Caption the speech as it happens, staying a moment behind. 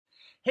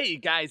Hey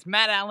guys,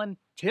 Matt Allen,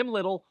 Tim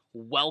Little,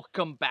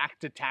 welcome back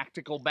to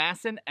Tactical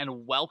Bassin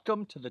and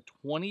welcome to the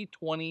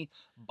 2020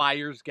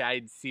 Buyer's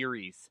Guide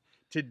series.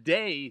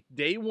 Today,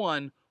 day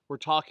one, we're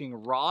talking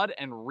rod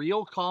and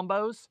reel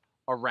combos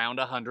around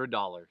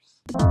 $100.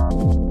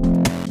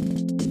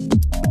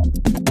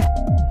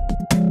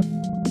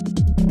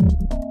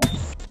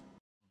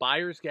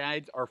 Buyer's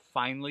Guides are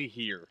finally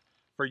here.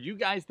 For you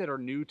guys that are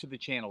new to the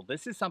channel,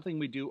 this is something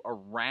we do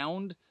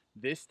around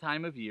this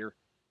time of year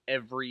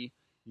every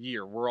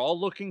year. We're all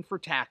looking for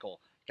tackle.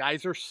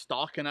 Guys are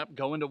stocking up,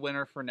 going to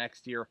winter for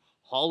next year.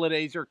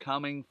 Holidays are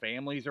coming.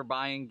 Families are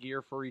buying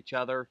gear for each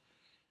other.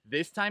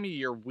 This time of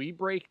year, we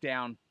break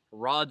down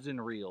rods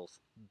and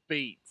reels,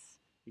 baits,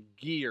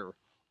 gear,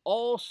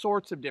 all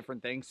sorts of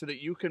different things so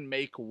that you can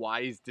make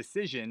wise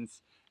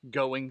decisions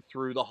going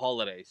through the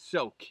holidays.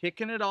 So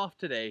kicking it off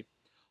today,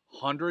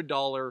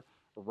 $100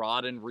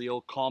 rod and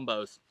reel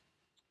combos.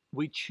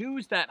 We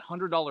choose that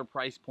 $100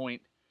 price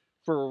point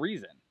for a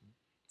reason.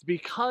 It's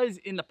because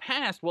in the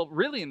past, well,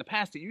 really in the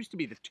past, it used to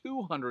be the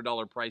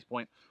 $200 price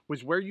point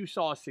was where you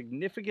saw a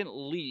significant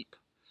leap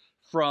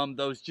from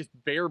those just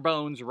bare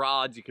bones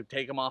rods. You could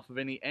take them off of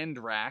any end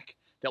rack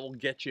that will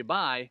get you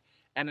by,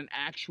 and an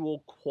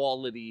actual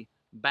quality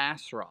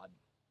bass rod.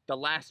 The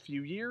last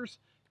few years,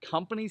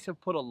 companies have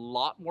put a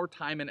lot more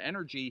time and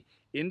energy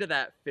into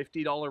that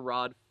 $50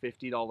 rod,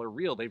 $50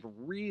 reel. They've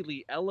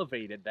really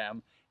elevated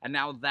them, and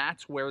now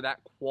that's where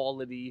that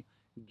quality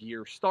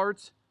gear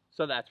starts.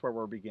 So that's where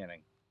we're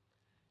beginning.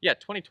 Yeah,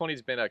 2020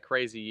 has been a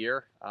crazy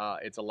year.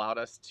 It's allowed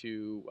us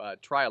to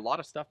try a lot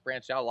of stuff,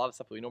 branch out. A lot of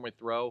stuff that we normally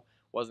throw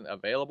wasn't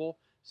available.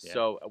 Yeah.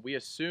 So we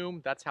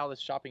assume that's how this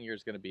shopping year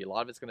is going to be. A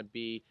lot of it's going to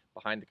be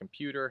behind the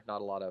computer, not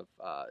a lot of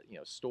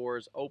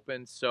stores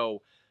open.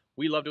 So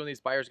we love doing these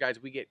buyer's guides.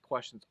 We get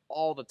questions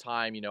all the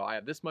time. You know, I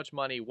have this much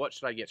money. What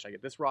should I get? Should I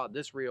get this rod,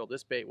 this reel,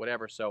 this bait,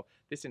 whatever? So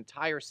this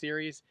entire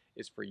series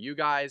is for you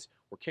guys.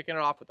 We're kicking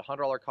it off with the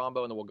 $100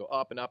 combo, and then we'll go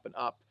up and up and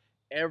up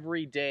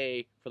every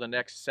day for the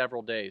next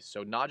several days.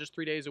 So not just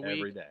 3 days a week.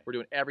 Every day. We're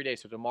doing every day.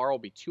 So tomorrow will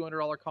be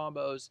 $200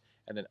 combos,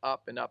 and then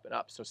up and up and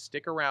up. So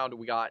stick around.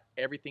 We got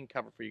everything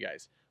covered for you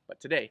guys. But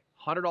today,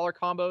 $100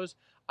 combos.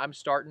 I'm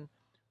starting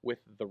with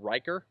the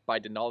Riker by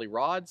Denali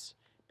Rods,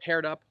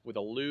 paired up with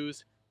a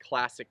Lew's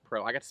Classic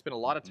Pro. I got to spend a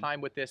lot of time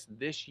with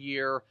this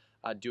year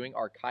doing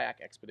our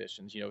kayak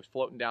expeditions, you know,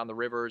 floating down the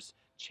rivers,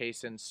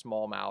 chasing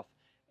smallmouth.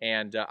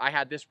 And I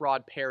had this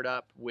rod paired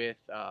up with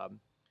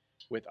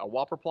a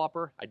whopper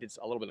plopper. I did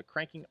a little bit of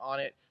cranking on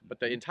it, but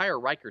the entire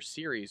Riker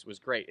series was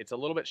great. It's a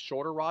little bit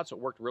shorter rod, so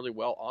it worked really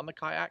well on the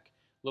kayak.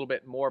 A little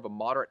bit more of a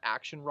moderate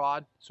action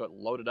rod, so it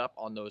loaded up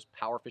on those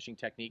power fishing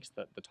techniques,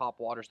 the top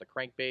waters, the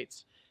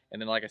crankbaits.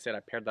 And then, like I said, I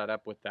paired that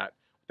up with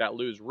that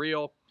Lew's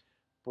reel,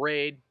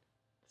 braid.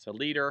 It's a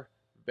leader,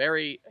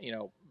 very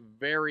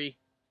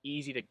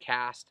easy to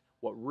cast.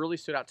 What really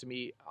stood out to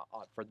me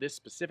for this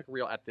specific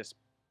reel at this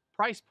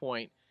price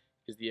point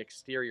is the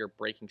exterior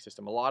braking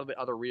system. A lot of the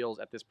other reels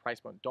at this price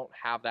point don't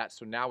have that.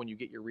 So now when you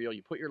get your reel,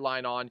 you put your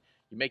line on,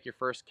 you make your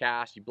first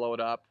cast, you blow it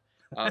up.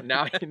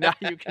 Now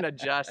you can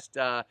adjust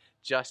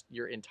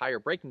your entire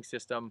braking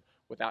system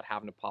without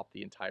having to pop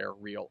the entire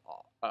reel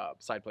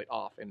side plate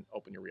off and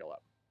open your reel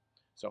up.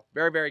 So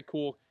very, very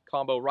cool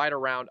combo, right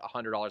around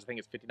 $100. I think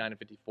it's $59 and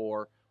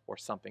 $54 or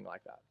something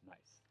like that. Nice.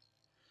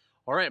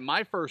 All right,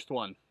 my first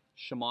one,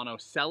 Shimano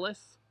SLX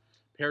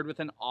paired with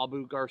an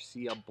Abu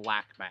Garcia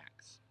Black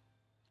Max.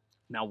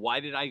 Now, why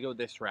did I go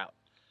this route?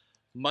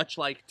 Much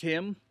like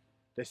Tim,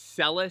 the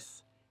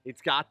SLX,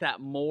 it's got that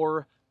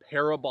more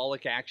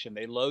parabolic action.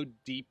 They load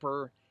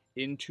deeper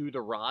into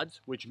the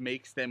rods, which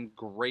makes them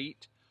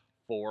great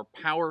for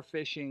power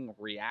fishing,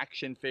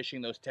 reaction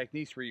fishing, those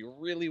techniques where you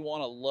really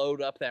want to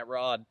load up that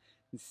rod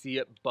and see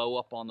it bow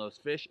up on those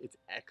fish. It's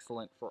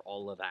excellent for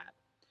all of that.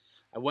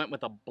 I went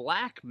with a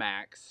Black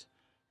Max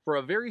for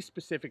a very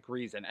specific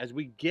reason. As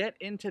we get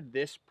into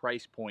this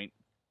price point,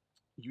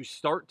 you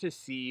start to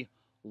see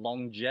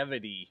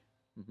longevity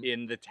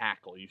in the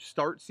tackle. You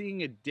start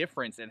seeing a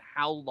difference in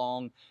how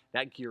long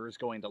that gear is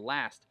going to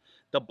last.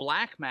 The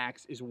Black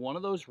Max is one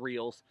of those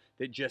reels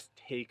that just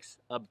takes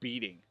a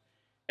beating.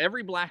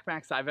 Every Black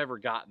Max I've ever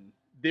gotten,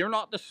 they're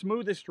not the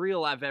smoothest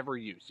reel I've ever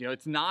used. You know,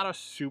 it's not a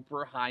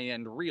super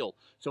high-end reel,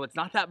 so it's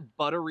not that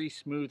buttery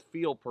smooth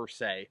feel per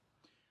se.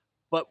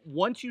 But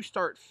once you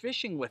start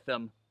fishing with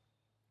them,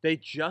 they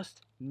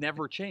just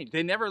never change.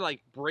 They never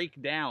like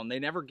break down. They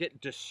never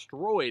get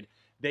destroyed.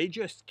 They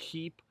just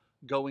keep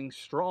going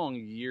strong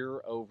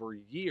year over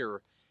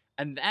year.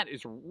 And that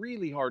is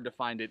really hard to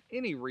find at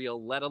any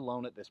reel, let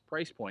alone at this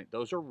price point.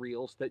 Those are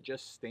reels that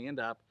just stand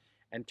up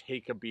and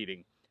take a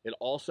beating. It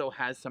also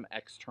has some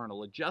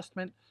external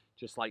adjustment,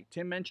 just like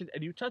Tim mentioned.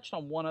 And you touched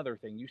on one other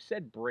thing. You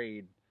said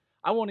braid.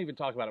 I won't even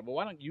talk about it, but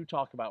why don't you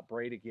talk about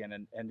braid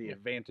again and the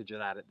advantage of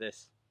that at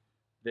this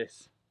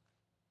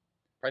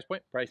price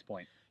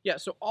point. Yeah,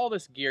 so all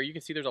this gear, you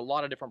can see there's a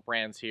lot of different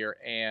brands here,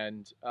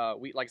 and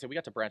like I said, we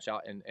got to branch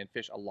out and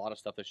fish a lot of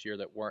stuff this year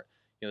that weren't,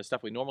 the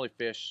stuff we normally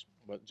fish,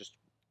 but just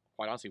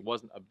quite honestly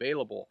wasn't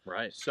available.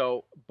 Right.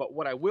 So, but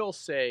what I will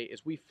say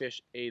is we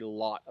fish a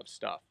lot of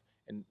stuff.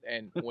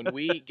 And when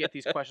we get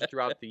these questions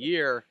throughout the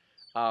year,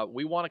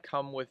 we want to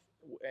come with,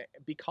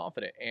 be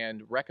confident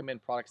and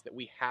recommend products that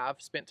we have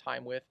spent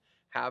time with,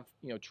 have,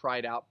 you know,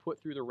 tried out,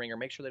 put through the ringer,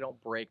 make sure they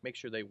don't break, make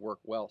sure they work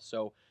well.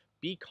 So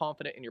be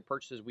confident in your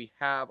purchases. We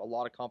have a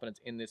lot of confidence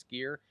in this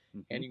gear,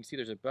 and you can see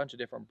there's a bunch of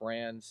different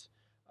brands,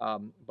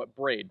 but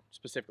braid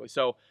specifically.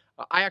 So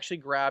I actually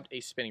grabbed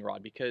a spinning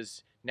rod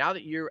because now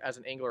that you as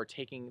an angler are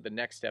taking the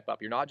next step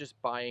up, you're not just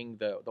buying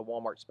the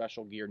Walmart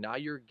special gear. Now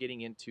you're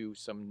getting into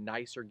some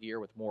nicer gear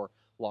with more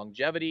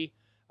longevity.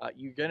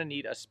 You're going to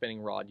need a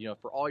spinning rod, you know,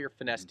 for all your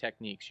finesse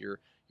techniques, your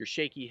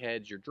shaky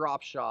heads, your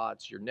drop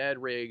shots, your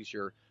Ned rigs,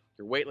 your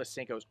weightless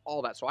Senkos,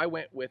 all that. So I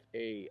went with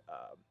a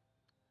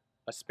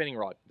spinning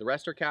rod. The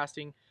rest are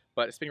casting,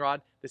 but a spinning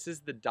rod. This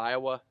is the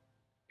Daiwa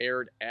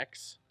Aird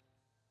X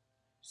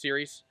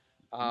series.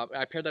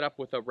 I paired that up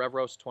with a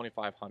Revros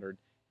 2500.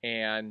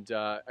 And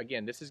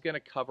again, this is going to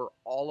cover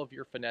all of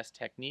your finesse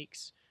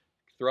techniques.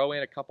 Throw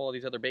in a couple of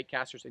these other bait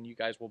casters and you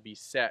guys will be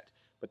set.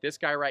 But this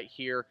guy right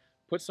here,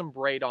 put some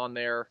braid on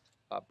there.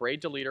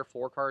 Braid to leader,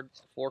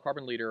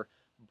 fluorocarbon leader.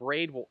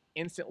 Braid will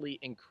instantly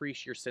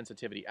increase your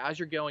sensitivity. As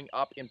you're going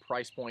up in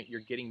price point,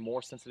 you're getting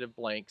more sensitive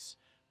blanks.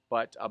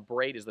 But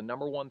braid is the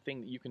 #1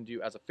 thing that you can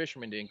do as a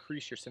fisherman to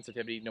increase your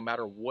sensitivity no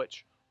matter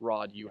which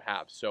rod you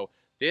have. So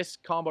this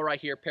combo right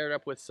here, paired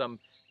up with some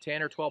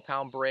 10 or 12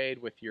 pound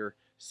braid with your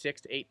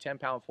 6 to 8, 10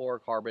 pound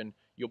fluorocarbon,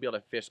 you'll be able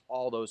to fish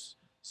all those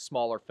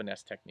smaller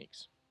finesse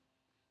techniques.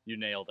 You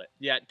nailed it.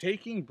 Yeah,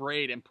 taking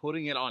braid and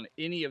putting it on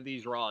any of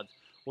these rods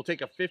will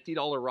take a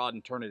 $50 rod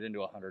and turn it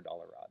into a $100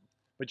 rod.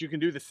 But you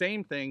can do the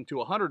same thing to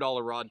a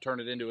 $100 rod,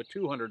 turn it into a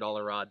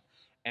 $200 rod,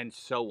 and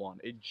so on.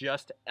 It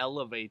just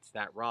elevates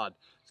that rod.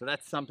 So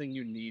that's something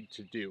you need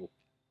to do.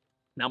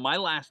 Now, my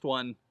last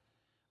one,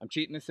 I'm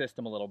cheating the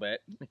system a little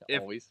bit.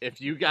 If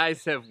you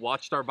guys have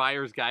watched our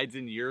buyer's guides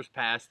in years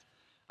past,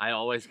 I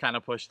always kind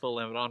of push the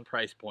limit on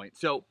price point.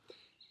 So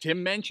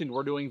Tim mentioned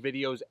we're doing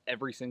videos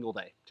every single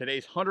day.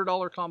 Today's $100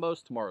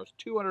 combos, tomorrow's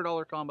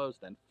 $200 combos,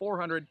 then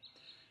 $400.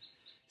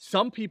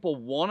 Some people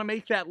want to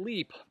make that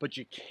leap, but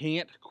you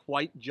can't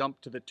quite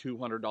jump to the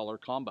 $200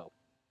 combo.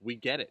 We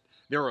get it.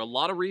 There are a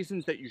lot of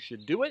reasons that you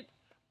should do it,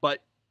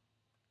 but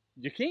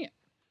you can't.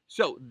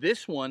 So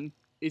this one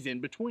is in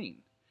between.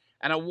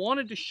 And I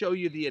wanted to show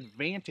you the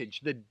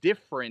advantage, the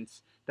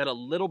difference that a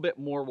little bit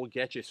more will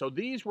get you. So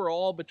these were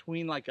all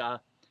between like $100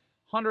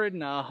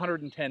 and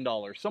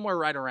 $110, somewhere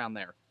right around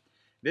there.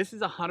 This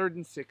is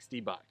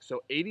 $160.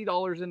 So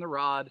 $80 in the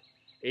rod,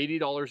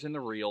 $80 in the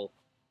reel.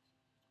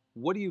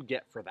 What do you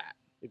get for that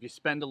if you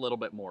spend a little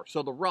bit more?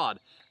 So the rod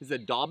is a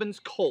Dobbins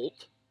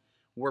Colt.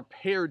 We're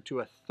paired to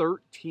a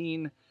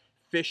 13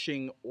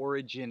 Fishing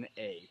Origin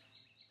A.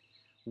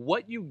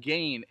 What you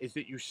gain is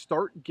that you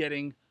start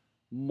getting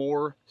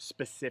more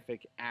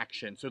specific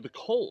action. So the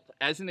Colt,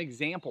 as an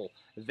example,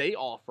 they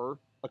offer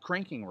a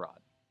cranking rod,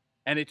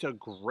 and it's a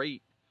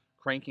great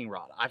cranking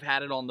rod. I've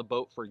had it on the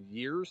boat for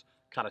years,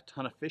 caught a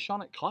ton of fish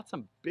on it, caught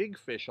some big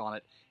fish on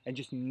it, and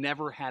just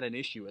never had an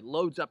issue. It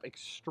loads up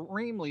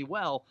extremely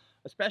well,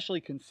 especially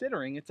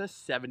considering it's a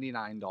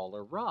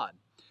 $79 rod.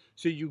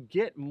 So you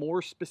get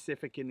more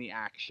specific in the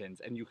actions,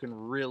 and you can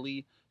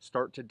really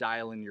start to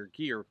dial in your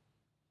gear.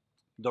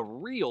 The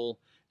reel,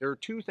 there are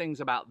two things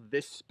about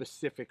this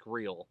specific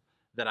reel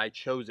that I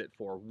chose it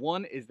for.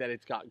 One is that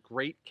it's got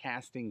great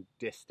casting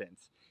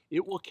distance.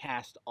 It will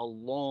cast a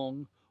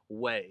long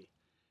way.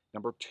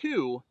 Number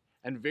two,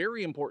 and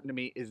very important to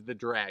me, is the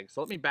drag.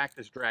 So let me back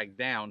this drag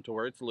down to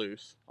where it's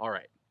loose. All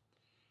right.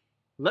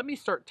 Let me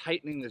start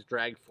tightening this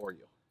drag for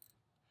you.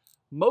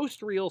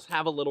 Most reels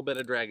have a little bit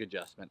of drag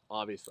adjustment,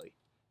 obviously.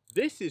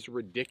 This is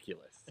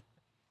ridiculous.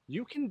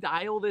 You can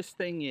dial this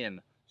thing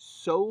in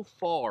so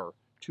far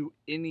to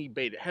any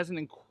bait. It has an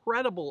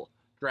incredible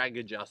drag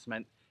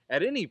adjustment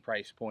at any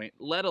price point,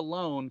 let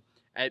alone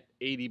at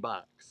 80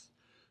 bucks.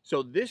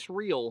 So this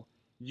reel,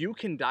 you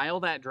can dial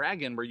that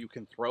drag in where you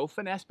can throw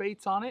finesse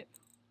baits on it,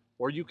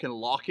 or you can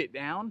lock it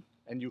down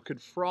and you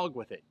could frog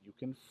with it. You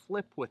can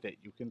flip with it.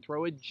 You can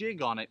throw a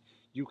jig on it.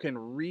 You can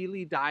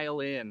really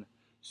dial in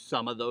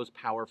some of those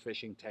power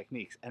fishing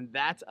techniques. And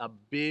that's a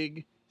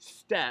big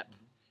step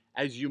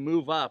as you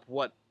move up,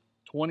 what,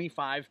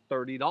 $25,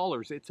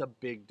 $30. It's a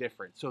big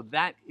difference. So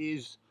that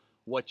is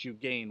what you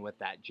gain with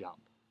that jump.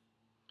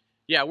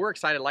 Yeah, we're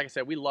excited. Like I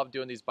said, we love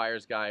doing these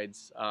buyer's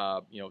guides.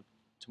 You know,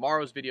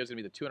 tomorrow's video is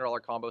going to be the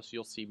 $200 combo, so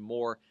you'll see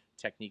more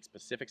technique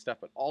specific stuff.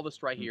 But all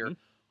this right here,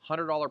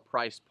 $100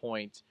 price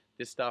point.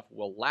 This stuff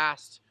will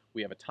last.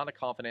 We have a ton of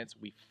confidence.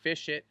 We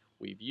fish it,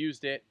 we've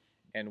used it,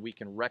 and we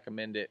can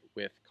recommend it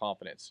with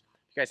confidence.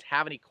 If you guys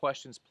have any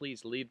questions,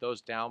 please leave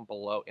those down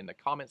below in the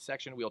comment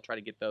section. We'll try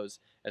to get those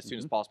as soon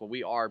as possible.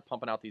 We are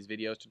pumping out these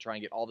videos to try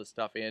and get all this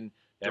stuff in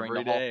during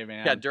every day,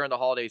 man. Yeah, during the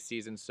holiday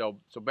season. So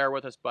bear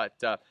with us, but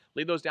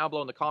leave those down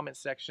below in the comment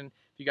section.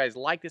 If you guys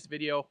like this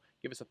video,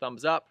 give us a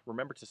thumbs up.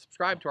 Remember to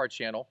subscribe to our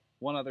channel.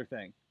 One other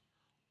thing.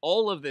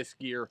 All of this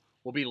gear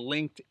will be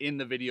linked in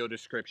the video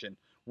description.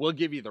 We'll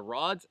give you the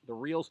rods, the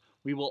reels.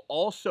 We will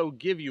also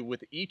give you,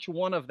 with each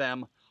one of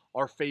them,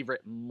 our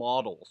favorite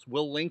models.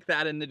 We'll link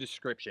that in the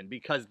description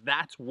because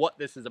that's what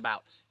this is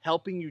about,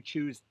 helping you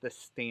choose the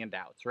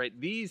standouts, right?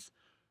 These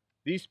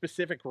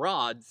specific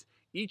rods,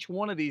 each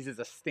one of these is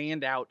a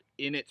standout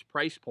in its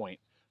price point,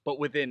 but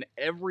within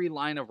every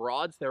line of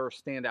rods, there are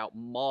standout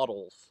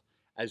models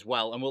as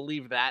well. And we'll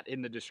leave that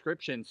in the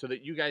description so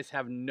that you guys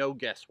have no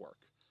guesswork.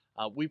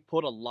 We've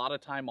put a lot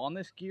of time on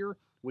this gear.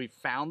 We've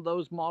found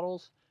those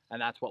models,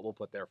 and that's what we'll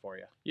put there for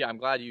you. Yeah, I'm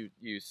glad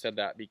you said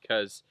that,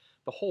 because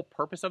the whole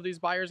purpose of these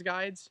buyer's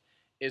guides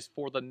is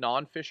for the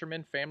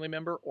non-fisherman family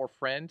member or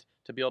friend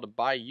to be able to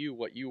buy you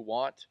what you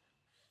want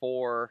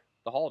for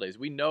the holidays.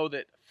 We know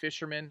that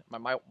fishermen,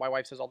 my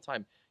wife says all the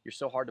time, you're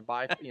so hard to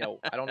buy, you know,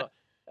 I don't know.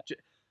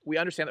 We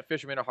understand that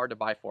fishermen are hard to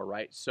buy for,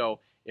 right?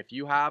 So if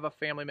you have a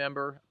family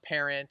member,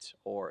 parent,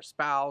 or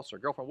spouse, or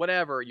girlfriend,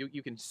 whatever,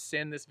 you can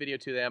send this video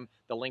to them.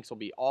 The links will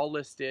be all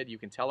listed. You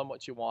can tell them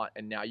what you want,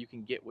 and now you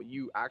can get what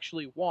you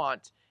actually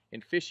want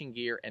in fishing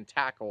gear and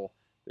tackle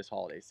this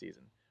holiday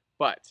season.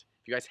 But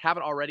if you guys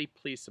haven't already,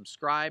 please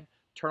subscribe,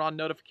 turn on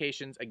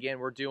notifications. Again,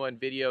 we're doing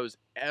videos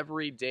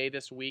every day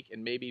this week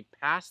and maybe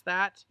past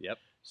that. Yep.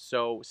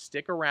 So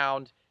stick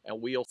around, and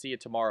we'll see you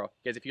tomorrow.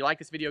 Guys, if you like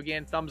this video,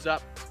 again, thumbs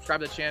up,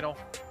 subscribe to the channel.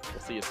 We'll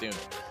see you soon.